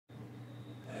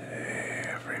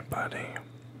everybody,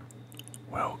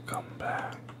 welcome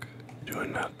back to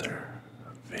another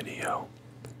video,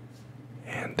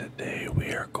 and today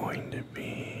we are going to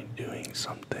be doing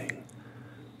something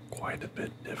quite a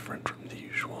bit different from the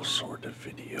usual sort of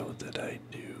video that I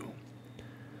do,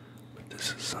 but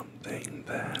this is something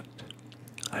that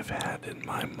I've had in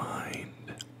my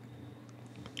mind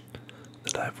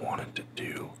that I've wanted to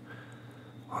do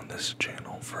on this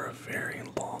channel for a very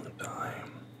long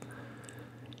time.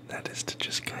 That is to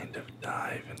just kind of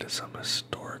dive into some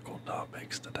historical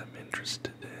topics that I'm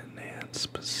interested in, and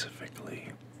specifically,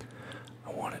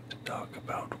 I wanted to talk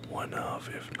about one of,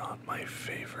 if not my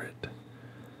favorite,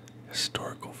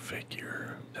 historical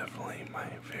figure, definitely my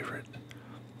favorite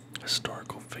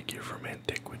historical figure from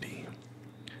antiquity,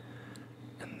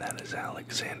 and that is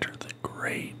Alexander the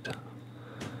Great.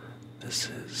 This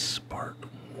is part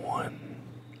one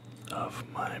of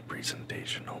my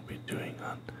presentation I'll be doing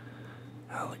on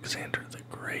Alexander the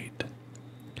Great,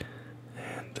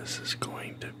 and this is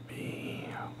going to be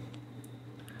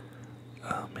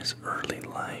his early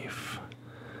life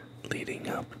leading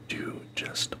up to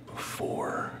just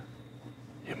before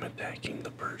him attacking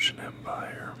the Persian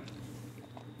Empire.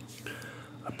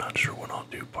 I'm not sure when I'll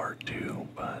do part two,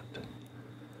 but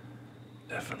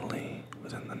definitely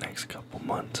within the next couple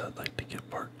months I'd like to get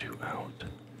part two out,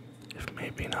 if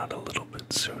maybe not a little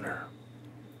bit sooner.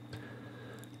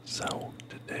 So,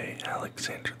 today,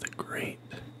 Alexander the Great,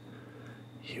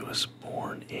 he was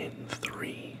born in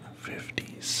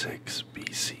 356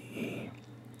 BCE,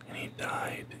 and he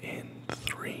died in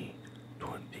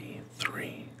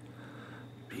 323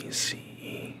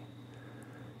 BCE.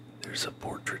 There's a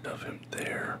portrait of him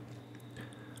there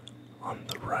on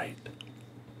the right.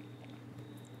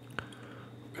 I'm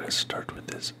going to start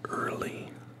with his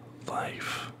early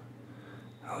life.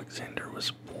 Alexander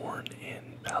was born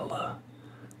in Pella,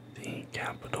 the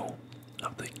capital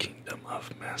of the Kingdom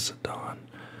of Macedon,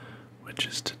 which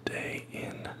is today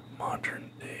in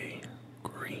modern-day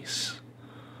Greece.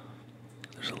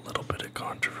 There's a little bit of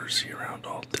controversy around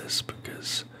all this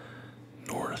because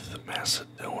North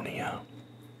Macedonia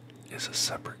is a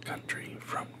separate country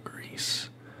from Greece,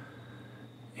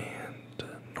 and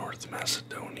North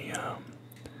Macedonia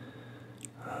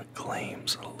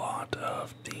claims a lot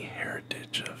of the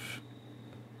heritage of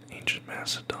ancient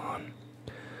Macedon.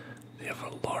 They have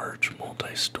a large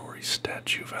multi-story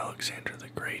statue of Alexander the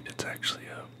Great. It's actually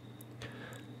a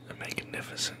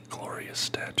magnificent, glorious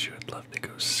statue. I'd love to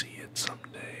go see it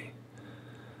someday.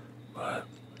 But,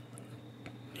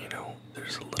 you know,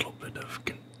 there's a little bit of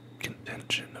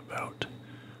contention about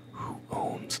who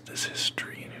owns this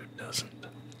history and who doesn't.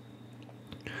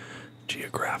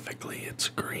 Geographically, it's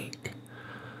Greek,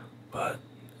 but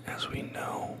as we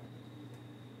know,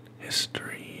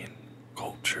 history and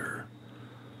culture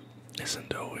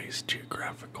isn't always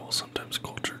geographical. Sometimes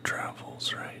culture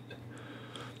travels, right?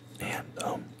 And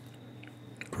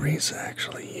Greece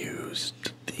actually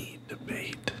used the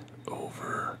debate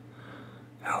over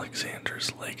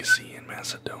Alexander's legacy and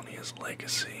Macedonia's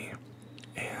legacy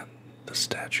and the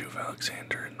statue of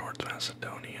Alexander in North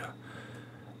Macedonia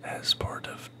as part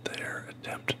of their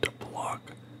attempt to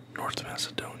block North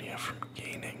Macedonia from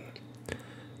gaining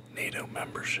NATO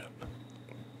membership.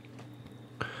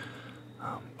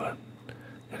 But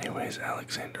anyways,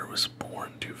 Alexander was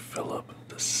born to Philip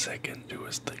II, who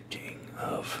was the king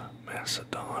of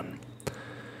Macedon.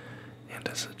 And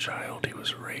as a child, he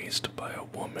was raised by a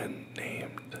woman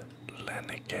named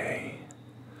Lanike,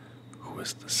 who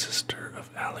was the sister of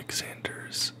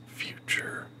Alexander's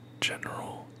future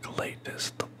general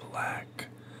Cleitus the Black,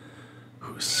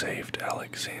 who saved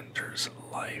Alexander's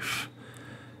life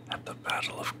at the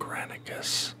Battle of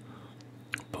Granicus,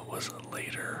 but was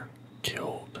later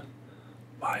killed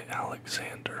by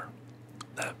Alexander.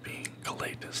 That being,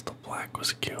 Cleitus the Black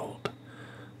was killed,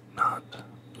 not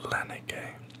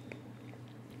Lanike.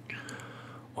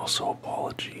 Also,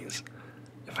 apologies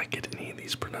if I get any of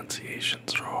these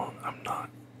pronunciations wrong. I'm not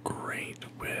great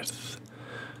with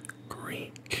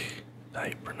Greek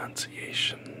type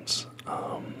pronunciations.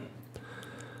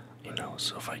 You know,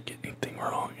 so if I get anything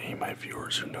wrong, any of my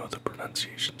viewers who know the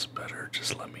pronunciations better,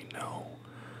 just let me know,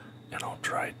 and I'll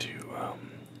try to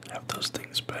have those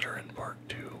things better in part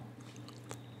two.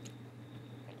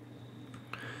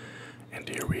 And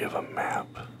here we have a map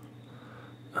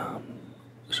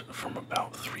from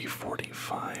about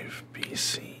 345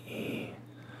 BCE.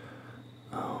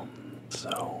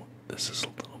 So this is a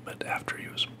little bit after he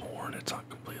was born. It's not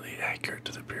completely accurate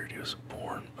to the period he was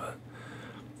born, but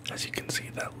as you can see,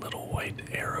 that little white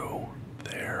arrow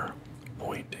there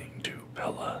pointing to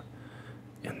Pella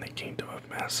in the Kingdom of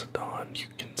Macedon, you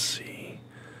can see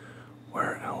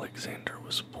where Alexander Alexander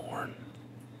was born.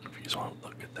 If you just want to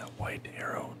look at that white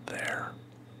arrow there.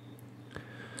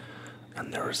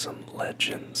 And there were some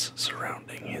legends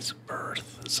surrounding his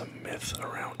birth, some myth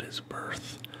around his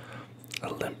birth.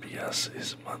 Olympias,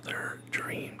 his mother,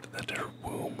 dreamed that her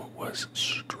womb was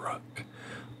struck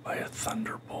by a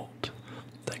thunderbolt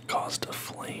that caused a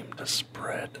flame to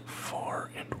spread far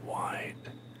and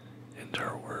wide, in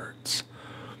her words.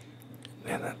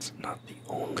 And that's not the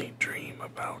only dream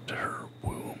about her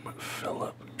womb.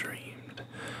 Philip dreamed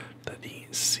that he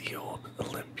sealed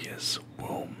Olympia's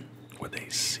womb with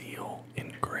a seal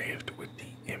engraved with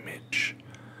the image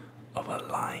of a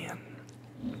lion.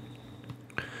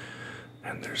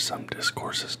 And there's some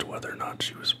discourse as to whether or not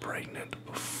she was pregnant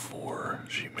before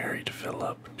she married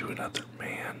Philip to another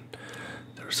man.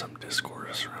 There was some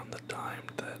discourse around the time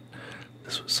that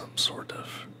this was some sort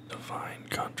of divine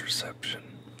contraception,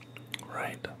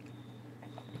 right?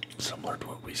 Similar to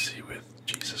what we see with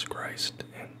Jesus Christ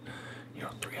and,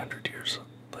 300 years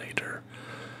later.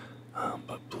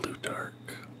 But Plutarch,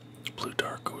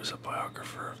 who is a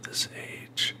biographer of this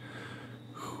age,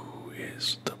 who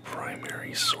is the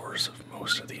primary source of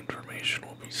most of the information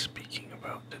we'll be speaking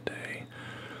about today,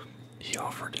 he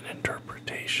offered an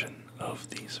interpretation of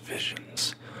these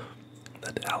visions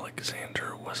that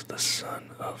Alexander was the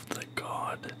son of the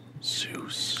god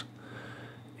Zeus,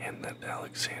 and that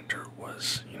Alexander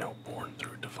was, born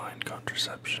through divine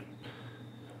contraception.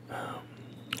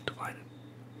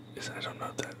 I don't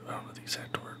know the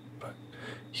exact word, but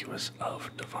he was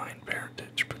of divine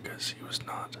parentage because he was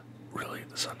not really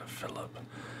the son of Philip.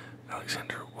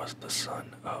 Alexander was the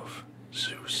son of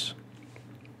Zeus.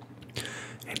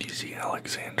 And you see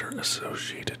Alexander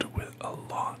associated with a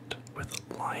lot with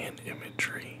lion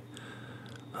imagery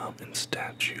in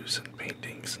statues and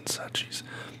paintings and such.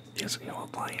 He has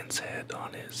a lion's head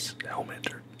on his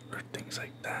helmet or things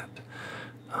like that.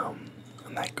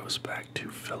 And that goes back to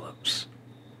Philip's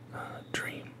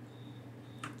dream.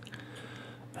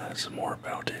 Some more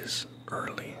about his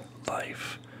early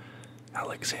life.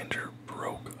 Alexander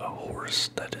broke a horse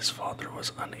that his father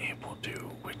was unable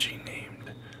to, which he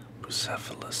named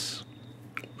Bucephalus.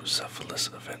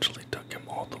 Bucephalus eventually took him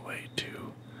all the way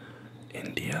to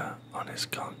India on his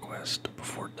conquest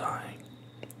before dying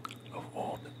of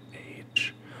old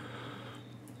age.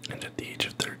 And at the age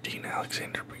of 13,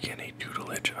 Alexander began a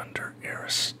tutelage under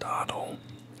Aristotle.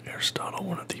 Aristotle,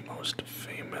 one of the most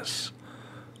famous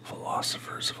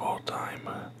philosophers of all time,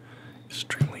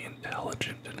 extremely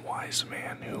intelligent and wise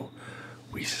man who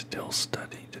we still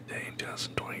study today in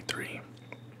 2023.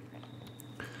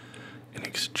 In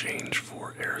exchange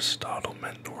for Aristotle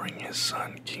mentoring his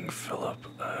son, King Philip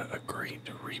agreed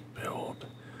to rebuild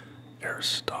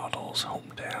Aristotle's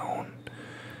hometown,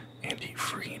 and he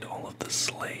freed all of the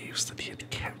slaves that he had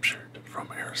captured from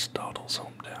Aristotle's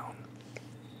hometown.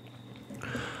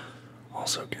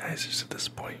 Also, guys, just at this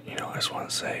point, I just want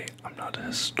to say, I'm not a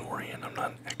historian, I'm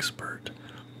not an expert.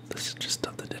 This is just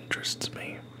stuff that interests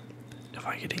me. If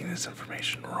I'm getting this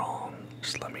information wrong,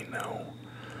 just let me know.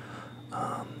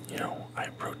 I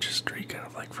approach history kind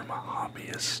of like from a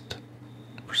hobbyist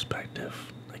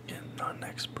perspective, again, not an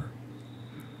expert.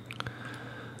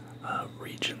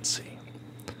 Regency.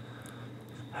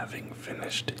 Having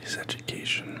finished his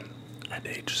education at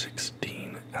age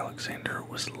 16, Alexander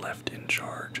was left in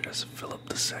charge as Philip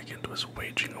II was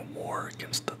waging a war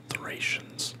against the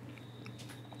Thracians.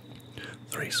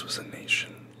 Thrace was a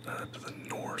nation to the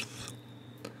north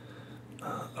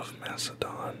of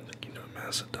Macedon, the kingdom of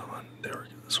Macedon. They were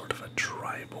sort of a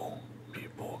tribal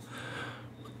people.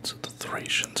 So the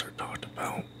Thracians are talked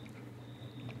about.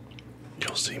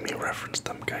 You'll see me reference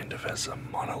them kind of as a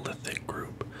monolithic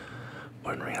group,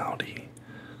 but in reality,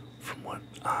 from what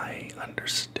I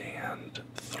understand,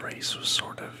 Thrace was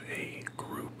sort of a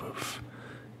group of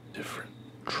different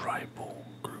tribal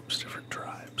groups, different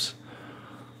tribes.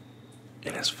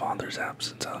 In his father's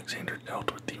absence, Alexander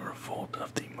dealt with the revolt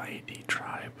of the Maedi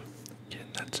tribe. Again,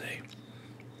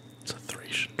 it's a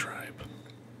Thracian tribe.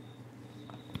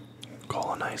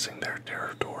 Colonizing their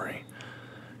territory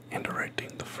and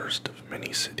erecting the first of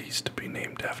many cities to be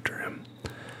named after him,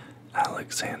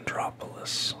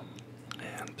 Alexandropolis.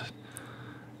 And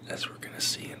as we're going to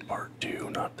see in part 2,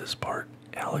 not this part,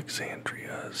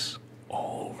 Alexandria is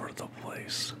all over the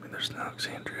place. I mean, there's an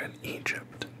Alexandria in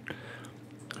Egypt.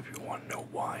 If you want to know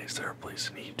why is there a place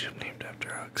in Egypt named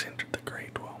after Alexander the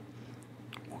Great, well,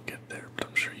 we'll get there, but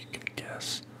I'm sure you can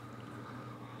guess.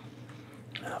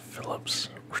 Philip's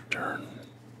return.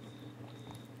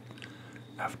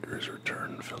 After his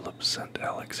return, Philip sent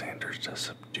Alexander to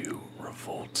subdue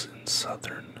revolts in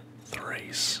southern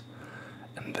Thrace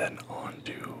and then on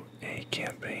to a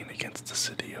campaign against the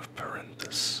city of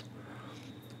Perinthus.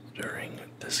 During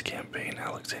this campaign,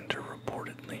 Alexander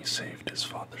reportedly saved his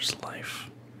father's life.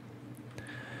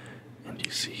 And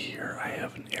you see here, I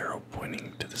have an arrow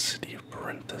pointing to the city of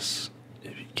Perinthus.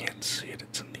 If you can't see it,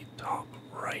 it's in the top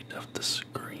right of the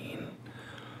screen.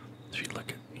 If you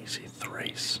look at, you see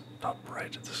Thrace, top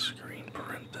right of the screen,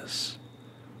 Perinthus,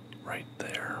 right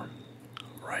there,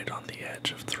 right on the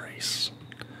edge of Thrace,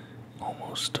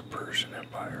 almost to Persian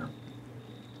Empire.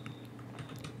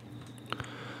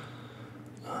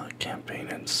 Campaign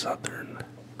in southern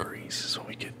Greece is what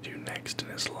we get to next in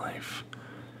his life.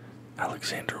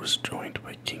 Alexander was joined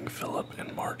by King Philip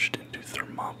and marched into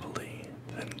Thermopylae,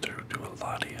 then through to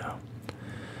Eladia.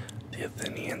 The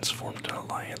Athenians formed an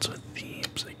alliance with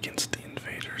Thebes against the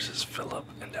invaders as Philip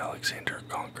and Alexander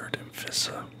conquered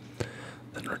Amphissa,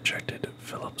 then rejected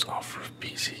Philip's offer of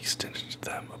peace he extended to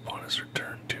them upon his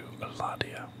return to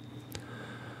Eladia.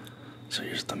 So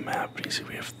here's the map, and you see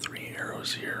we have 3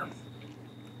 arrows here.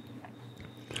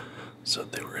 So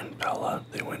they were in Pella,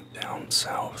 they went down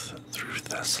south through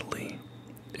Thessaly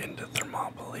into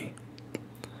Thermopylae.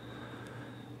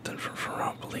 Then from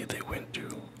Thermopylae they went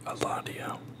to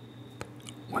Eladia.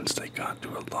 Once they got to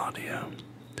Eladia,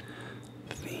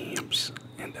 Thebes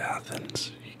and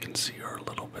Athens, you can see, are a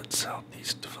little bit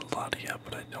southeast of Eladia,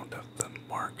 but I don't have them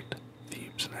marked.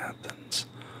 Thebes and Athens,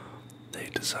 they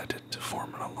decided to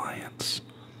form an alliance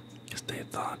because they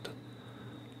thought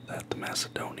that the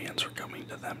Macedonians were coming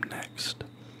to them next.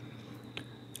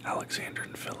 Alexander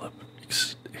and Philip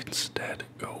instead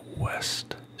go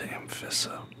west to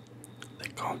Amphissa. They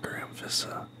conquer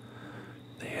Amphissa.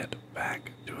 They head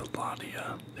back to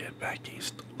Eladia. They head back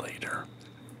east later.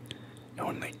 And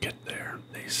when they get there,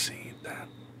 they see that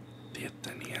the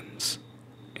Athenians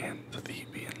and the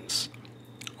Thebians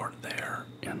are there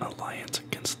in alliance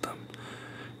against them,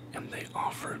 and they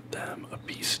offered them a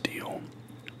peace deal,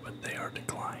 but they are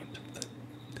declined.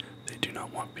 They do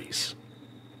not want peace.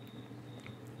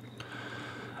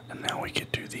 And now we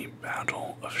get to the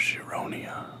Battle of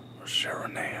Chaeronea, or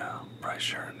Chaeronea, probably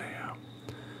Chaeronea.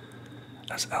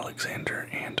 As Alexander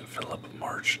and Philip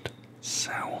marched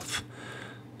south,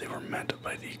 they were met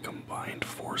by the combined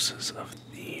forces of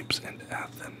Thebes and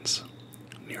Athens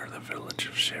near the village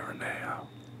of Chaeronea.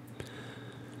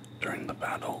 During the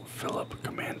battle, Philip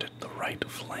commanded the right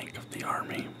flank of the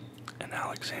army, and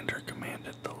Alexander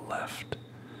commanded the left.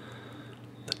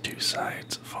 The two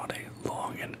sides fought a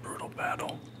long and brutal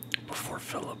battle before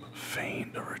Philip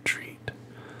feigned a retreat.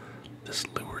 This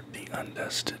lured the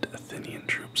undested Athenian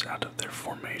troops out of their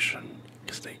formation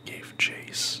because they gave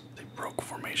chase. They broke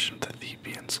formation of the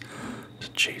Thebians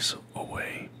to chase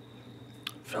away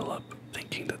Philip,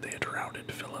 thinking that they had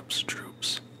routed Philip's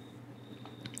troops.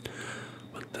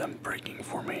 But them breaking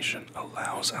formation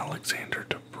allows Alexander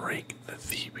to break the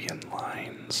Theban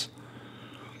lines.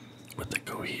 With the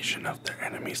cohesion of their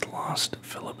enemies lost,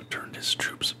 Philip turned his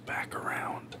troops back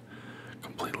around,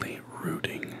 completely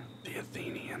routing the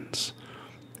Athenians.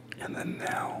 And then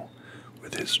now,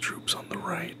 with his troops on the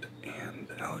right and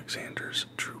Alexander's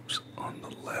troops on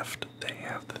the left, they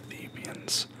have the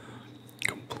Thebians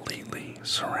completely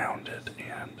surrounded,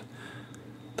 and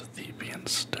the Thebians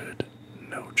stood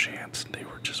no chance. They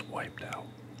were just wiped out.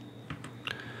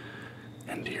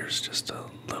 And here's just a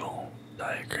little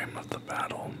diagram of the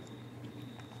battle.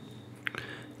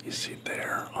 You see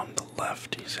there on the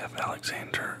left, you have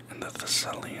Alexander and the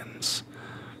Thessalians,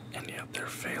 and you have their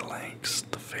phalanx.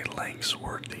 The phalanx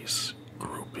were these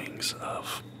groupings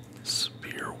of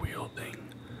spear-wielding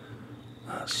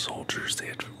soldiers. They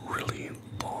had really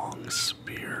long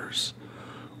spears,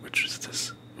 which is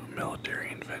this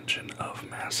military invention of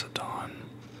Macedon.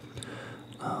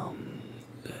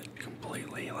 It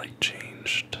completely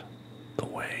changed the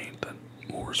way that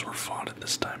wars were fought at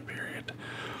this time period.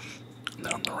 And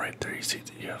then on the right there you see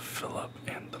that you have Philip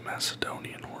and the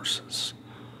Macedonian horses.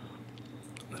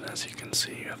 And as you can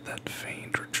see, you have that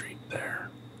feigned retreat there,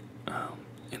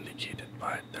 indicated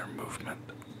by their movement.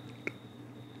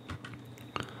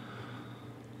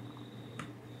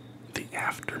 The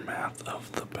aftermath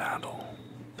of the battle.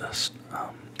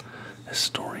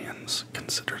 Historians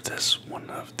consider this one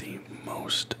of the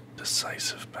most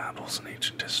decisive battles in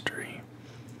ancient history.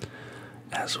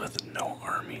 As with no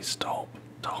armies to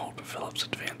halt Philip's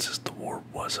advances, the war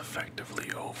was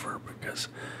effectively over because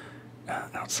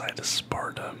outside of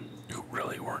Sparta, who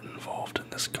really weren't involved in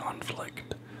this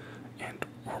conflict and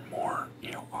were more,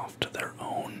 off to their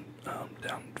own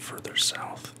down further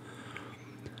south,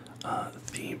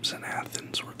 Thebes and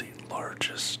Athens were the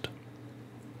largest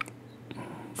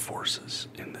forces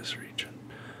in this region.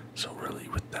 So really,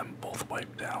 with them both both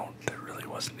wiped out. There really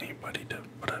wasn't anybody to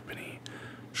put up any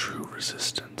true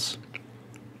resistance.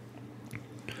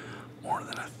 More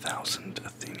than 1,000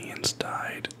 Athenians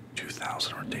died,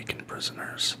 2,000 were taken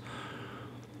prisoners.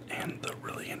 And the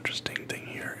really interesting thing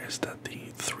here is that the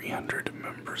 300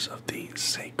 members of the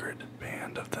sacred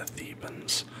band of the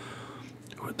Thebans,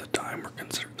 who at the time were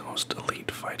considered the most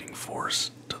elite fighting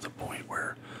force, to the point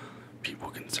where people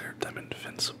considered them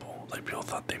invincible. Like, people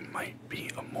thought they might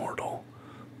be immortal.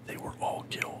 They were all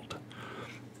killed.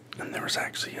 And there was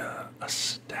actually a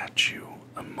statue,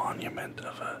 a monument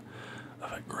of a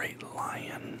great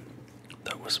lion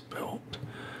that was built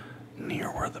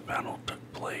near where the battle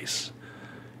took place.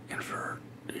 And for,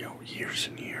 years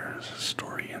and years,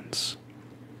 historians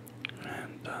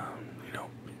and,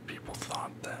 people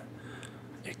thought that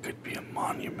it could be a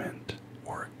monument,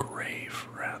 or a grave,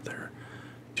 rather,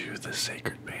 to the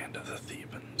sacred band of the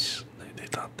Thebans. They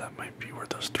thought that might be where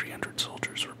those 300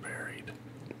 soldiers were buried.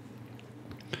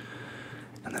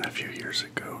 And then a few years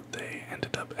ago, they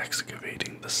ended up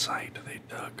excavating the site. They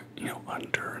dug,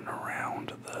 under and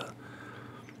around the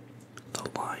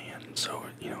lion, so,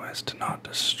 as to not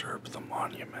disturb the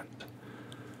monument.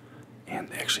 And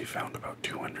they actually found about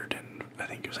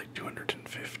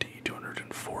 250,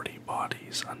 240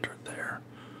 bodies under there.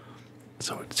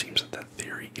 So it seems that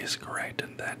theory is correct,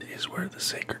 and that is where the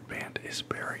sacred band is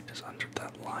buried, is under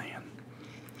that lion.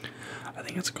 I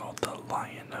think it's called the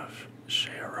Lion of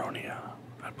Chaeronea.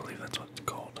 I believe that's what it's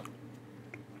called.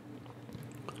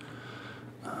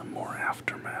 More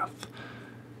aftermath.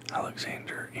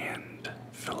 Alexander and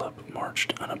Philip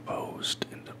marched unopposed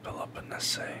into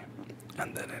Peloponnese,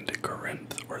 and then into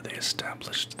Corinth, where they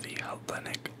established the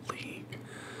Hellenic League,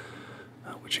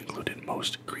 which included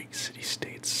most Greek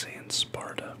city-states and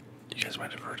Sparta. You guys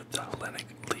might have heard of the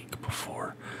Hellenic League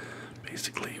before.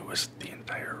 Basically, it was the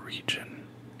entire region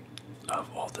of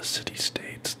all the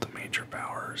city-states, the major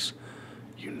powers,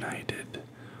 united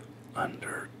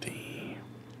under the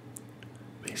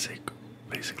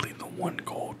basically the one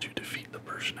goal to defeat the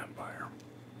Persian Empire.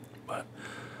 But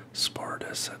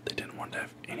Sparta said they didn't want to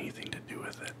have anything to do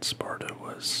with it.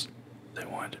 They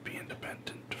wanted to be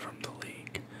independent from the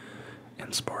League.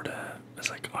 And Sparta is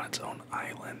like on its own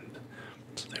island,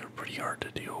 so they were pretty hard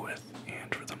to deal with,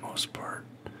 and for the most part,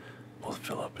 both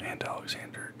Philip and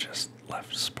Alexander just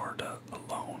left Sparta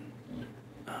alone.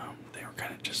 They were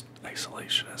kind of just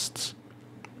isolationists.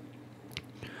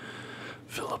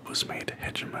 Philip was made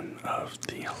hegemon of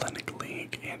the Hellenic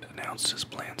League and announced his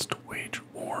plans to wage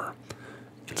war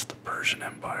against the Persian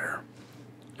Empire.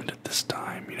 And at this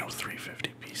time,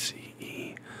 350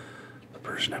 BCE, the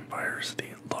Persian Empire is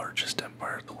the largest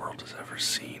empire the world has ever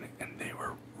seen, and they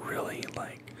were really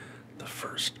like the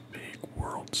first big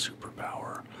world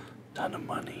superpower. Ton of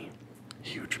money,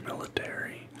 huge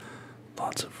military,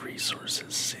 lots of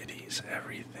resources, cities,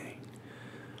 everything.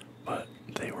 But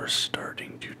they were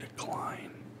starting to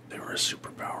decline. They were a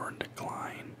superpower in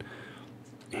decline,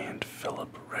 and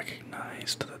Philip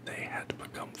recognized that they had to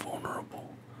become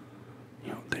vulnerable.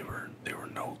 They were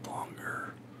no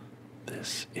longer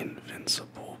this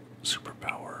invincible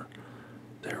superpower.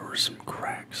 There were some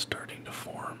cracks starting to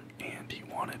form, and he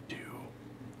wanted to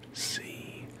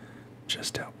see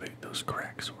just how big those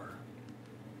cracks were.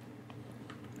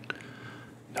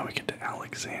 Now we get to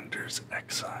Alexander's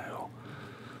exile.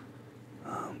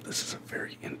 This is a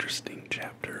very interesting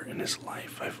chapter in his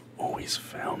life. I've always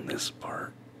found this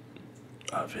part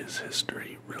of his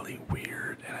history really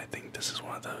weird, and I think this is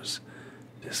one of those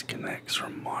disconnects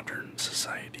from modern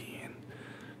society and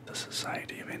the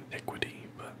society of antiquity.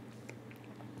 But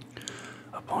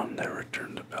upon their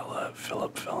return to Pella,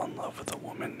 Philip fell in love with a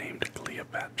woman named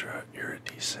Cleopatra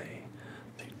Eurydice,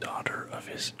 the daughter of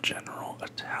his general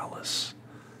Attalus,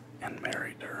 and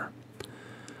married her.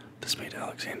 This made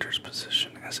Alexander's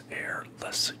position as heir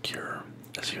less secure,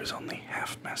 as he was only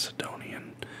half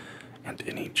Macedonian, and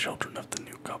any children of the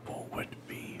new couple would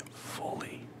be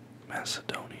fully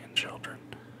Macedonian children.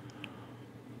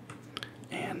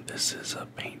 And this is a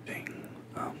painting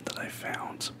that I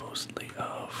found, supposedly,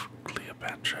 of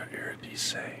Cleopatra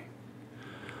Eurydice,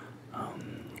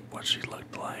 what she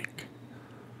looked like.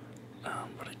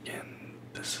 But again,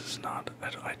 this is not,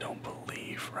 I don't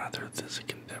believe, rather this is a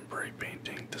contemporary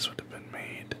painting. This would have been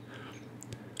made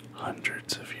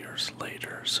hundreds of years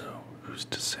later, so who's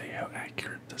to say how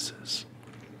accurate this is?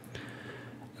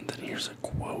 And then here's a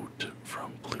quote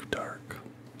from Plutarch.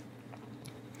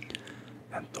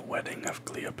 At the wedding of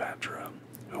Cleopatra,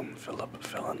 whom Philip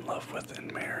fell in love with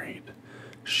and married,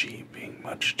 she being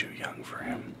much too young for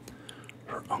him,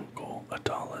 her uncle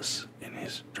Attalus, in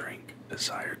his drink,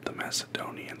 desired the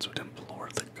Macedonians would implore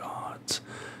the gods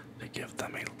to give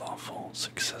them a lawful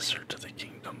successor to the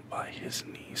kingdom by his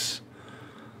niece.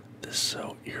 This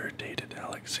so irritated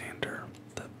Alexander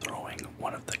that, throwing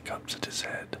one of the cups at his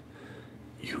head,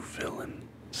 "You villain,"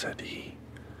 said he,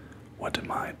 "what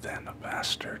am I then, a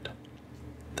bastard?"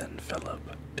 Then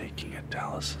Philip, taking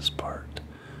Attalus' part,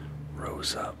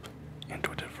 rose up and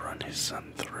would have run his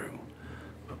son through,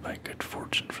 but by good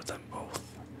fortune for them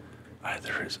both,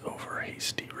 either his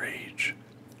over-hasty rage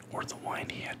or the wine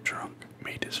he had drunk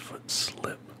made his foot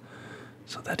slip,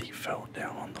 so that he fell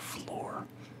down on the floor,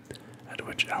 at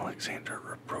which Alexander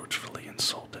reproachfully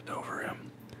insulted over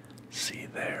him. "See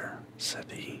there,"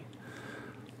 said he,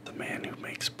 "the man who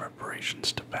makes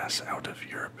preparations to pass out of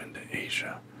Europe into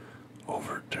Asia,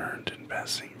 overturned in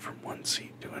passing from one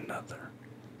seat to another."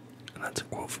 And that's a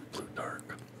quote from Plutarch.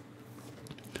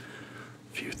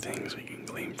 Few things we can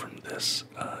glean from this.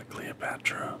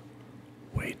 Cleopatra,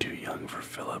 way too young for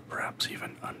Philip, perhaps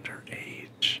even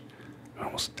underage.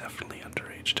 Almost definitely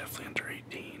underage, definitely under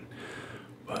 18.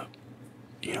 But,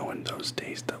 you know, in those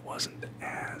days that wasn't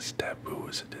as taboo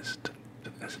as it is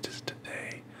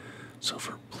today. So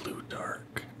for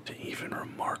Plutarch to even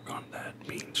remark on that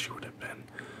means she would have been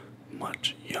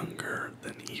much younger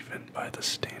than even by the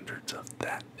standards of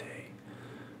that day,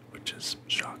 which is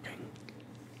shocking.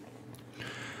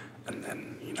 And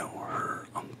then, you know, her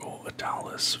uncle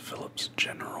Attalus, Philip's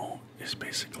general, is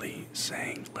basically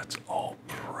saying, let's all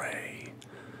pray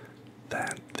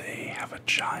that they have a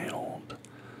child,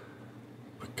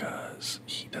 because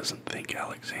he doesn't think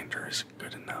Alexander is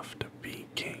good enough to be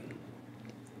king.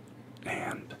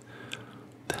 And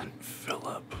then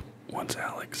Philip, once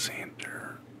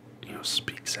Alexander, you know,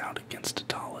 speaks out against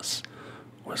Attalus,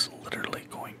 was literally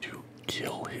going to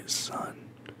kill his son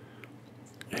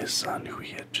who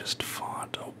he had just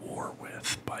fought a war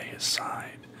with by his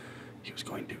side. He was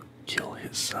going to kill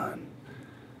his son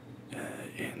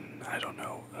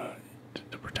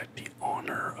to protect the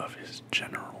honor of his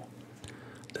general.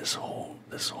 This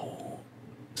whole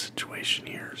situation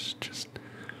here is just,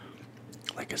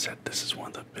 like I said, this is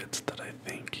one of the bits that I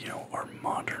think, you know, our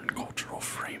modern cultural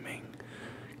framing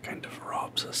kind of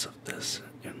robs us of this,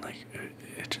 and like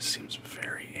it just seems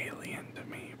very alien to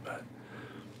me. But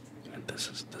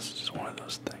this is one of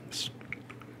those things.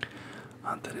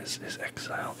 Then his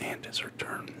exile and his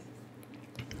return.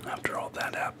 After all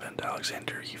that happened,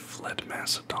 Alexander, he fled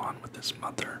Macedon with his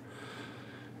mother.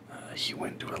 He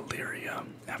went to Illyria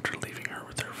after leaving her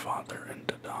with her father in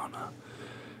Dodona,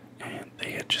 and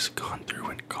they had just gone through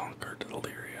and conquered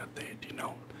Illyria. They had, you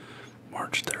know,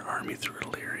 marched their army through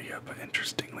Illyria. But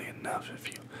interestingly enough, if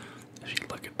you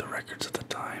look at the records at the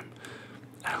time,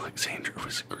 Alexander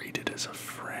was greeted as a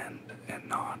friend and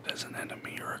not as an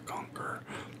enemy or a conqueror.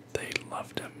 They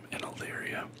loved him in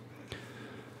Illyria.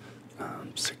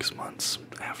 6 months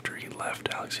after he left,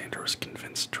 Alexander was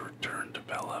convinced to return to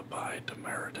Pella by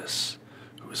Demaratus,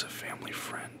 who was a family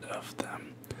friend of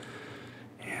them.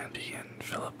 And he and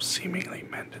Philip seemingly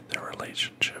mended their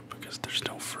relationship, because there's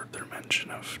no further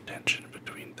mention of tension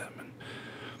between them. And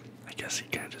I guess he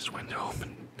kind of just went home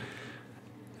and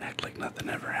acted like nothing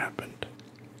ever happened.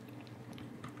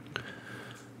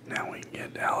 Now we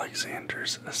get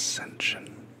Alexander's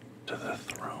ascension to the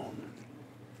throne.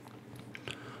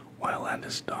 While at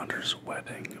his daughter's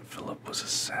wedding, Philip was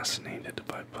assassinated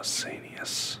by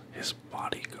Pausanias, his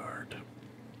bodyguard.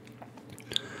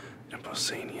 And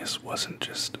Pausanias wasn't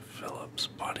just Philip's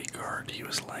bodyguard, he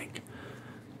was like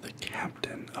the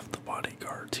captain of the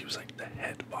bodyguards. He was like the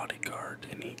head bodyguard,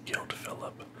 and he killed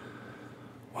Philip.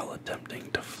 While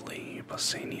attempting to flee,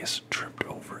 Pausanias tripped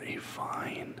over a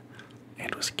vine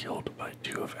and was killed by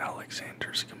 2 of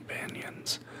Alexander's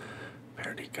companions,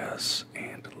 Perdiccas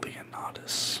and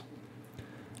Leonidas.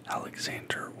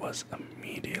 Alexander was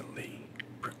immediately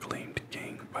proclaimed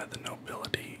king by the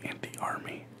nobility and the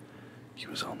army. He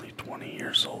was only 20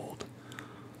 years old.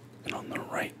 And on the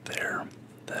right there,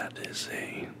 that is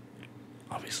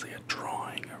obviously a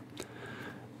drawing,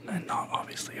 and not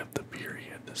obviously of the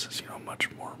period. This is, you know, a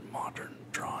much more modern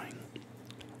drawing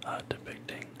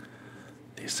depicting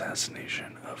the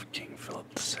assassination of King Philip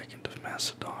II of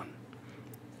Macedon.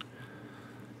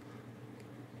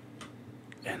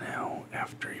 And now,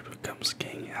 after he becomes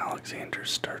king, Alexander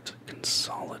starts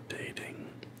consolidating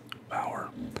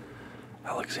power.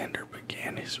 Alexander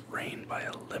began his reign by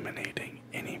eliminating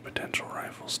any potential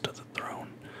rivals to the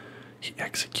throne. He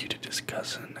executed his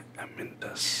cousin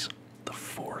Amyntas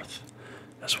IV,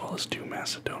 as well as 2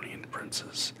 Macedonian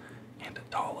princes, and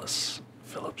Attalus,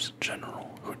 Philip's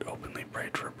general, who had openly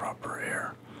prayed for a proper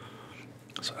heir.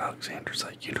 So Alexander's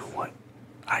like, you know what?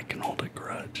 I can hold a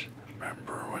grudge.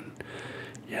 Remember when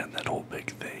you had that whole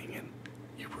big thing and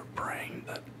you were praying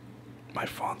that my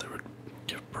father would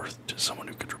give birth to someone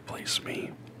who could replace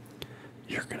me,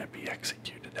 you're gonna be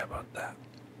executed. How about that?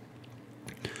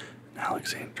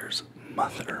 Alexander's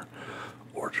mother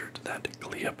ordered that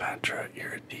Cleopatra,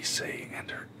 Eurydice, and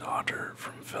her daughter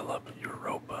from Philip,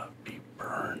 Europa, be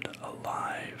burned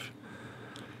alive.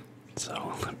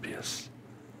 So Olympias,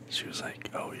 she was like,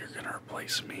 oh, you're gonna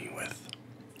replace me with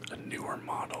a newer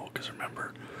model, because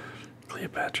remember,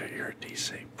 Cleopatra,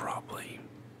 Eurydice, probably,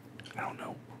 I don't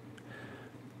know,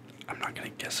 I'm not gonna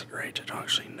guess at her age, I don't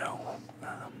actually know,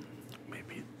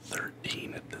 maybe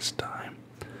 13 at this time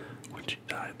when she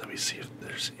died. Let me see if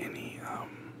there's any,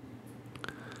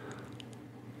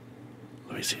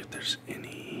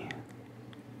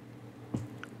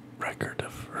 record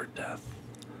of her death.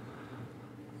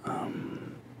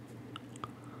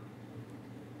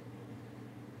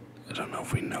 I don't know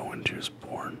if we know when she was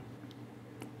born.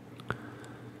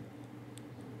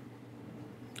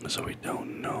 So we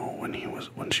don't know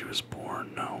when she was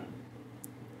born, no.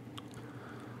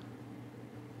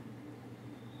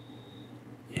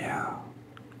 Yeah,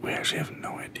 we actually have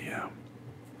no idea.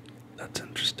 That's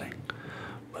interesting.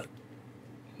 But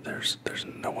there's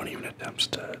no one even attempts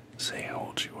to say how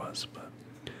old she was, but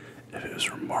if it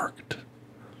was remarked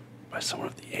by someone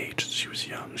of the age that she was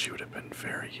young, she would have been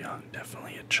very young,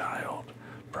 definitely a child,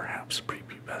 perhaps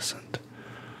prepubescent.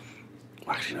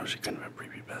 Well, actually, no, she couldn't have been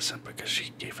prepubescent because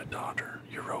she gave a daughter,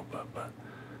 Europa, but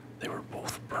they were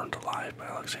both burned alive by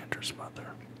Alexander's mother.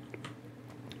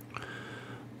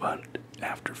 But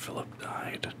after Philip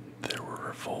died, there were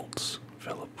revolts.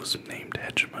 Philip was named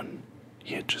hegemon.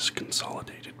 He had just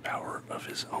consolidated power of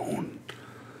his own.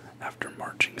 After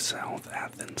marching south,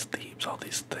 Athens, Thebes, all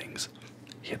these things,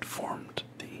 he had formed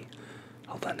the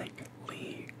Hellenic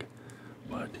League.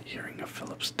 But hearing of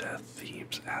Philip's death,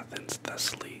 Thebes, Athens,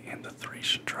 Thessaly, and the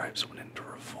Thracian tribes went into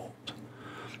revolt.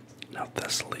 Now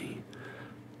Thessaly,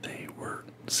 they were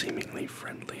seemingly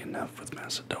friendly enough with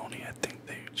Macedonia. I think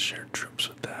they shared troops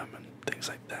with them and things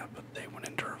like that, but they went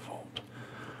into revolt.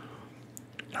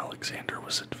 Alexander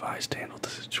was advised to handle the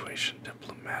situation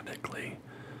diplomatically,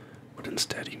 but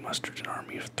instead he mustered an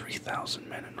army of 3,000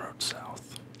 men and rode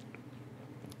south.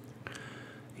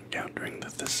 Encountering the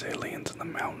Thessalians in the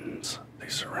mountains, they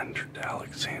surrendered to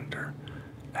Alexander,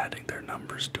 adding their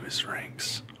numbers to his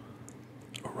ranks.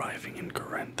 Arriving in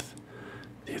Corinth,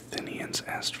 the Athenians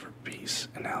asked for peace,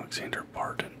 and Alexander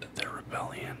pardoned their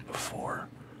rebellion before.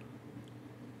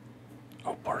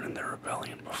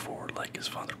 Like his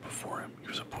father before him, he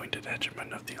was appointed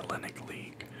hegemon of the Hellenic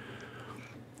League.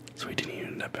 So he didn't even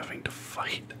end up having to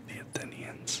fight the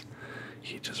Athenians.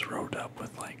 He just rode up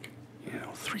with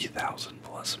 3,000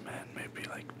 plus men, maybe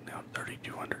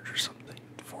 3,200 or something,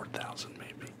 4,000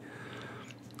 maybe.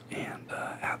 And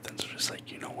Athens was just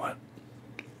like, you know what?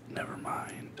 Never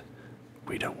mind.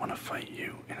 We don't want to fight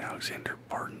you. And Alexander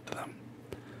pardoned them.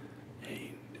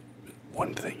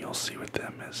 One thing you'll see with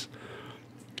them is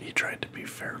he tried to be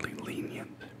fairly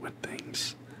lenient with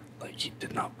things. Like, he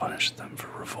did not punish them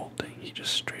for revolting. He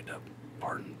just straight up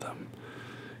pardoned them.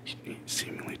 He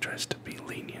seemingly tries to be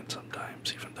lenient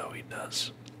sometimes, even though he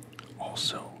does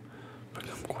also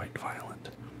become quite violent.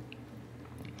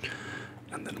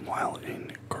 And then while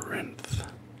in Corinth,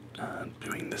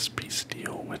 doing this peace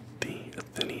deal with the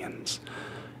Athenians,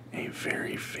 a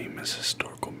very famous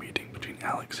historical meeting between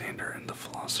Alexander and the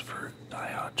philosopher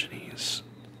Diogenes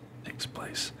takes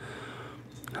place.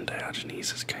 And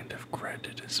Diogenes is kind of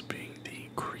credited as being the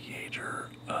creator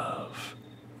of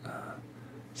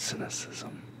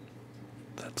cynicism,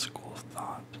 that school of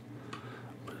thought,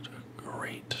 but a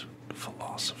great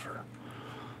philosopher.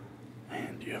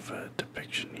 And you have a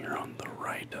depiction here on the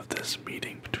right of this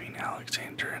meeting between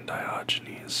Alexander and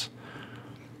Diogenes.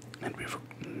 And we have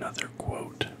another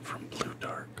quote from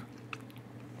Plutarch.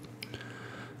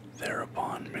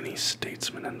 Thereupon many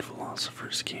statesmen and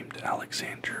philosophers came to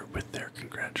Alexander with their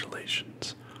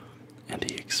congratulations, and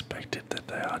he expected that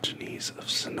Diogenes of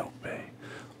Sinope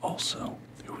also,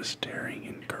 who was daring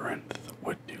in Corinth,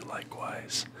 would do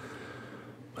likewise.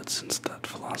 But since that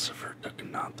philosopher took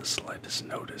not the slightest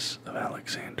notice of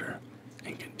Alexander,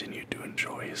 and continued to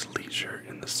enjoy his leisure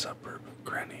in the suburb of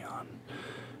Cranion,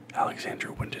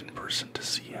 Alexander went in person to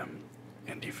see him,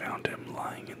 and he found him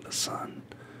lying in the sun.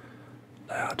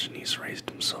 Diogenes raised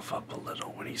himself up a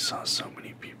little when he saw so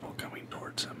many people coming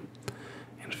towards him,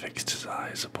 and fixed his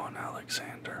eyes upon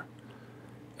Alexander.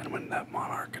 And when that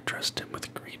monarch addressed him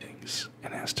with greetings,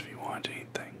 and asked if he wanted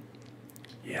anything,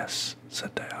 "Yes,"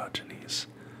 said Diogenes,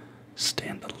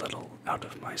 "stand a little out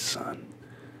of my sun."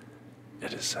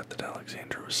 It is said that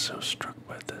Alexander was so struck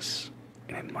by this,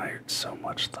 and admired so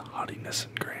much the haughtiness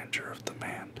and grandeur of the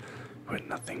man, who had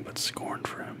nothing but scorn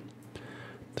for him,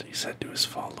 that he said to his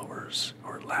followers,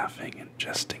 who were laughing and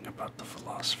jesting about the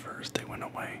philosophers, they went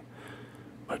away.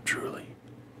 But truly,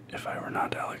 if I were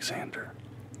not Alexander,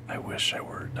 I wish I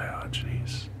were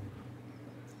Diogenes.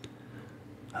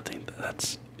 I think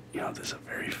that's, there's a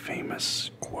very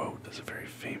famous quote, there's a very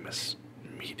famous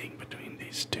meeting between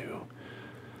these two.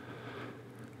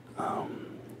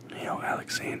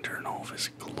 Alexander and all of his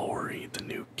glory, the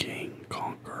new king,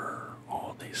 conqueror,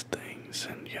 all these things,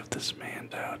 and you have this man,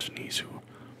 Diogenes, who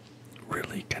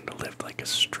really kind of lived like a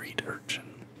street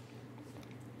urchin.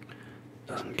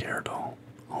 Doesn't care at all.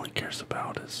 All he cares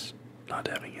about is not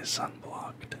having his sun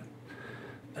blocked. And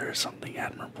there is something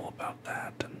admirable about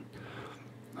that, and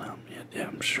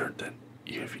I'm sure that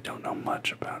if you don't know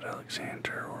much about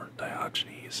Alexander or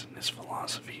Diogenes and his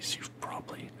philosophies, you've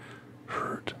probably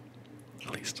heard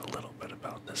at least a little bit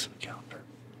about this encounter.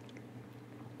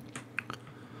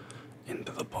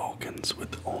 Into the Balkans,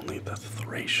 with only the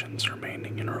Thracians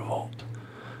remaining in revolt,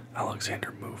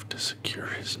 Alexander moved to secure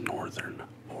his northern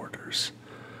borders.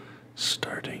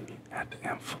 Starting at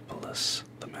Amphipolis,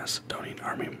 the Macedonian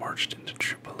army marched into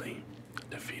Tripoli,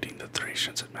 defeating the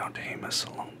Thracians at Mount Haemus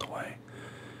along the way.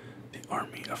 The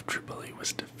army of Tripoli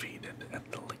was defeated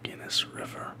at the Liginus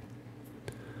River.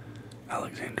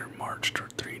 Alexander marched for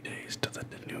 3 days to the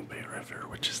Danube River,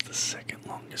 which is the second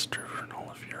longest river in all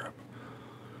of Europe.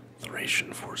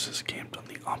 Thracian forces camped on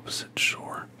the opposite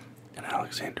shore, and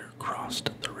Alexander crossed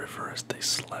the river as they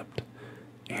slept,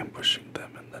 ambushing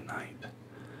them in the night.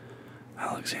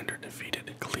 Alexander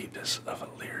defeated Cletus of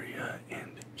Illyria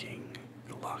and King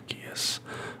Glaucius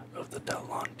of the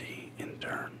Daulanti in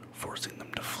turn, forcing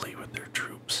them to flee with their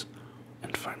troops,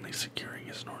 and finally securing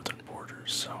his northern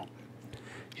borders. So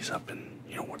he's up in,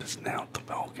 what is now the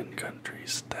Balkan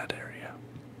countries, that area,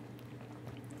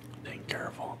 taking care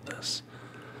of all this.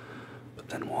 But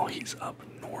then while he's up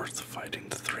north fighting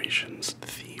the Thracians,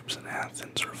 Thebes and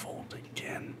Athens revolt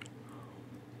again.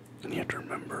 And you have to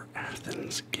remember,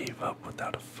 Athens gave up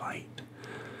without a fight.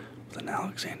 But then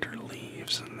Alexander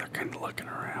leaves, and they're kind of looking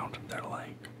around, and they're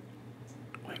like,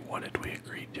 wait, what did we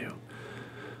agree to?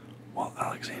 While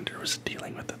Alexander was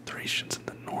dealing with the Thracians in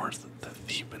the north, the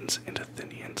Thebans and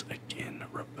Athenians again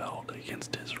rebelled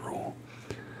against his rule.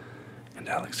 And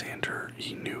Alexander,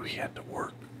 he knew he had to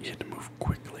move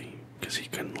quickly, because he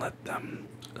couldn't let them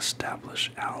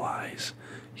establish allies.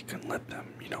 He couldn't let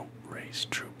them, raise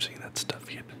troops and that stuff.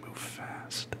 He had to move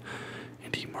fast.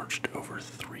 And he marched over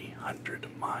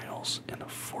 300 miles in a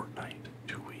fortnight,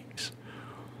 2 weeks.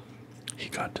 He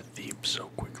got to Thebes so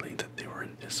quickly that they were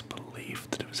in disbelief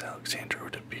that it was Alexander who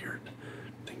had appeared,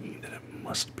 thinking that it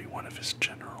must be one of his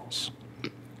generals.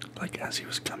 Like, as he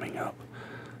was coming up,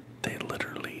 they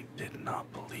literally did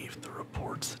not believe the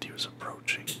reports that he was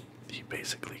approaching. He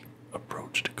basically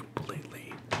approached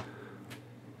completely.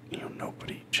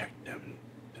 Nobody checked him.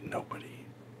 Nobody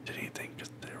did anything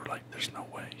because they were like, there's no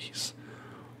way. He's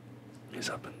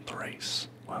up in Thrace.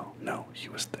 Well, no, he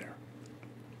was there.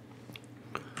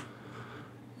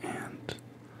 And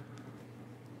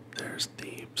there's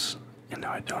Thebes. And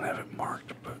now I don't have it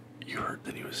marked, but you heard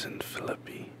that he was in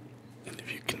Philippi. And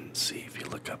if you can see, if you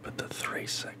look up at the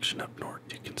Thrace section up north,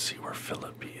 you can see where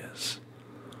Philippi is.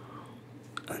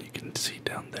 And you can see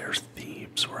down there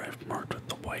Thebes, where I've marked with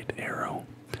the white arrow.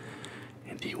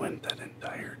 And he went that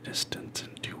entire distance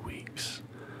in 2 weeks.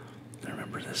 And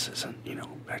remember, this isn't,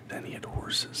 back then he had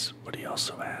horses, but he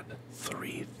also had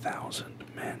 3,000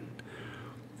 men.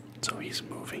 So he's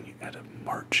moving at a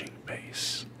marching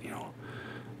pace.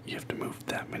 You have to move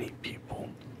that many people,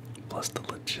 plus the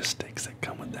logistics that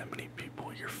come with that many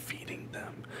people. You're feeding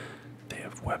them. They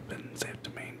have weapons they have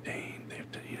to maintain. They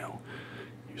have to,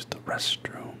 use the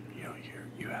restroom.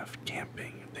 You have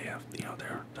camping. They have,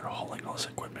 they're hauling all this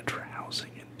equipment for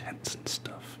housing and tents and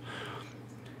stuff.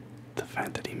 The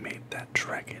fact that he made that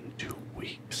trek in 2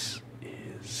 weeks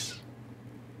is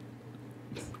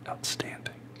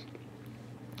outstanding.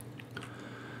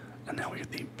 And now we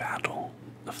have the Battle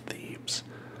of Thebes.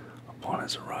 Upon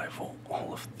his arrival,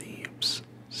 all of Thebes,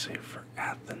 save for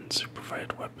Athens, who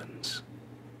provided weapons.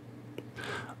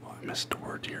 Oh, I missed a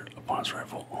word here. Upon his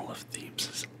arrival, all of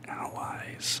Thebes'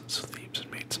 allies. So Thebes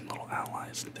had made some little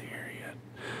allies in the area.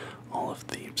 All of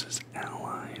Thebes'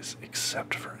 allies,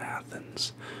 except for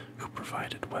Athens, who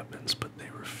provided weapons, but they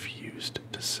refused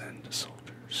to send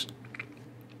soldiers.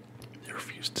 They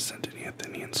refused to send any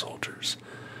Athenian soldiers.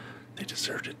 They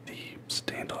deserted Thebes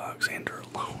to handle Alexander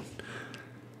alone.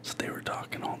 So they were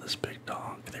talking all this big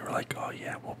talk. They were like, oh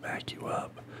yeah, we'll back you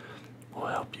up. We'll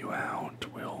help you out.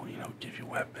 We'll, give you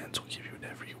weapons. We'll give you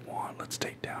whatever you want. Let's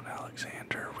take down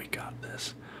Alexander. We got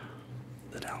this.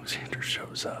 Then Alexander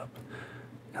shows up.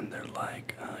 And they're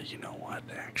like, you know what,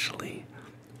 actually,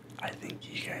 I think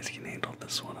you guys can handle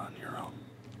this one on your own.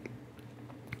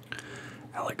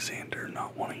 Alexander,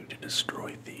 not wanting to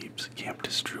destroy Thebes, camped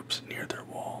his troops near their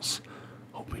walls,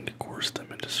 hoping to coerce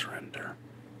them into surrender,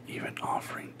 even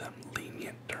offering them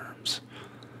lenient terms.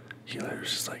 He later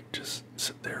just just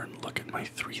sit there and look at my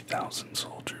 3,000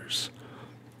 soldiers,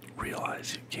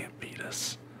 realize you can't beat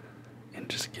us, and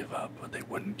just give up, but they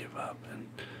wouldn't give up. And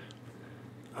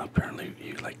apparently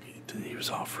he was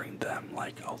offering them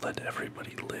I'll let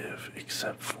everybody live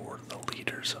except for the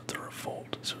leaders of the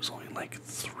revolt. So it was only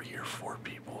 3 or 4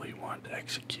 people he wanted to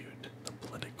execute, the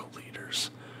political leaders,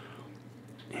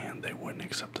 and they wouldn't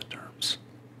accept the terms.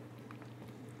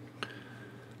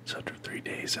 So after 3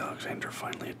 days, Alexander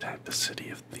finally attacked the city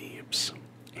of Thebes,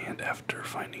 and after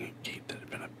finding a gate that had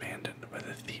been abandoned by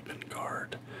the Theban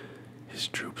guard, his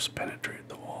troops penetrated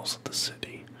the walls of the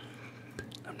city.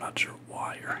 I'm not sure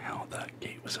why or how that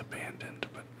gate was abandoned,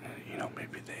 but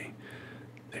maybe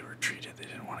they retreated. They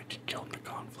didn't want to get killed in the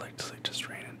conflict, so they just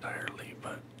ran entirely.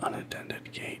 But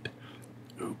unattended gate.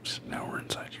 Oops, now we're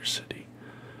inside your city.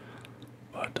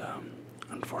 But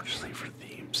unfortunately for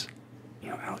Thebes,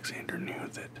 Alexander knew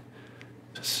that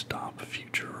to stop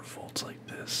future revolts like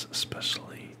this,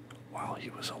 especially while he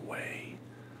was away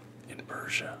in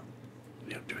Persia,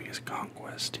 doing his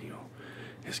conquest,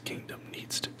 his kingdom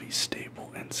needs to be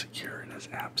stable and secure in his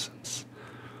absence.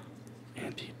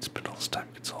 And he'd spent all his time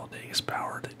consolidating his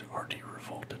power. They'd already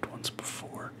revolted once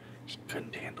before. He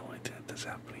couldn't handle anything like this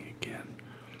happening again.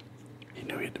 He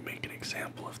knew he had to make an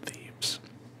example of Thebes.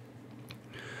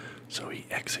 So he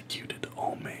executed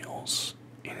all males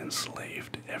and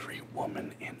enslaved every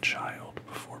woman and child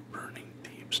before burning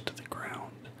Thebes to the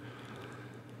ground.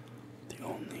 The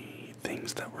only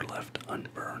things that were left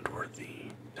unburned were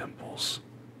the temples,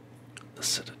 the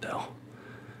citadel,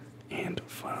 and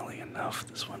funnily enough,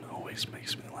 this one always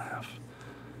makes me laugh.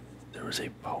 There was a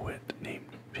poet named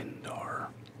Pindar,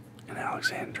 and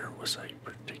Alexander was a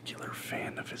particular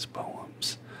fan of his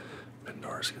poems.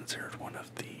 Pindar is considered one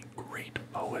of the great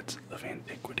poets of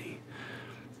antiquity,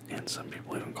 and some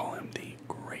people even call him the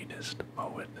greatest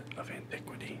poet of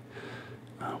antiquity.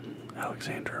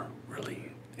 Alexander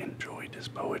really enjoyed his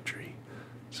poetry,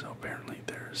 so apparently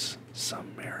there's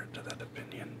some merit to that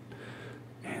opinion.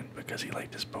 And because he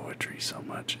liked his poetry so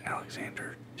much,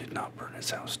 Alexander did not burn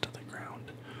his house to the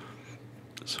ground.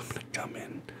 So I'm gonna come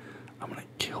in, I'm gonna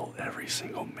kill every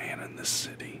single man in this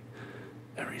city.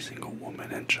 Every single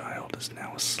woman and child is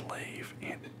now a slave,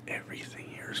 and everything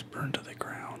here is burned to the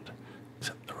ground,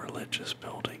 except the religious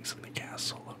buildings and the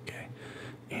castle, okay?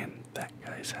 And that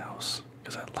guy's house,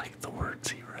 because I like the words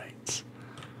he writes.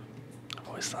 I've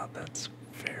always thought that's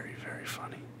very, very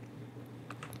funny.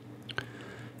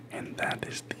 And that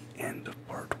is the end of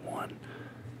part 1.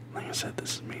 Like I said,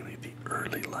 this is mainly the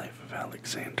early life of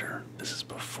Alexander. This is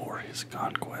before his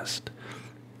conquest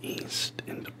east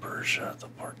into Persia, the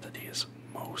part that he is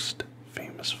most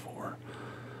famous for.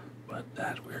 But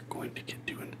that we're going to get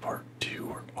to in part 2.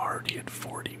 We're already at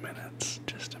 40 minutes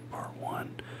just in part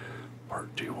 1.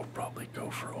 Part 2 will probably go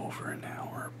for over an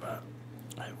hour, but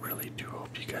I really do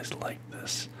hope you guys like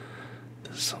this.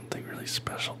 This is something really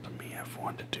special to me. I've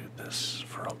wanted to do this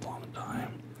for a long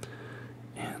time.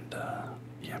 And,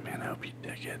 yeah, man, I hope you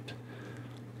dig it.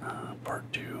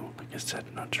 Part 2, like I said,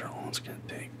 I'm not sure how long it's going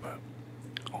to take, but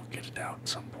I'll get it out at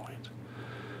some point.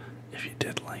 If you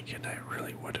did like it, I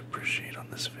really would appreciate on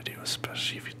this video,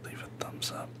 especially if you'd leave a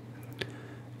thumbs up.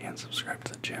 And subscribe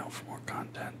to the channel for more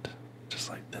content, just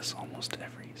like this almost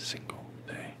every single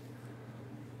day.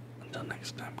 Until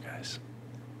next time, guys.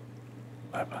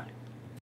 Bye-bye.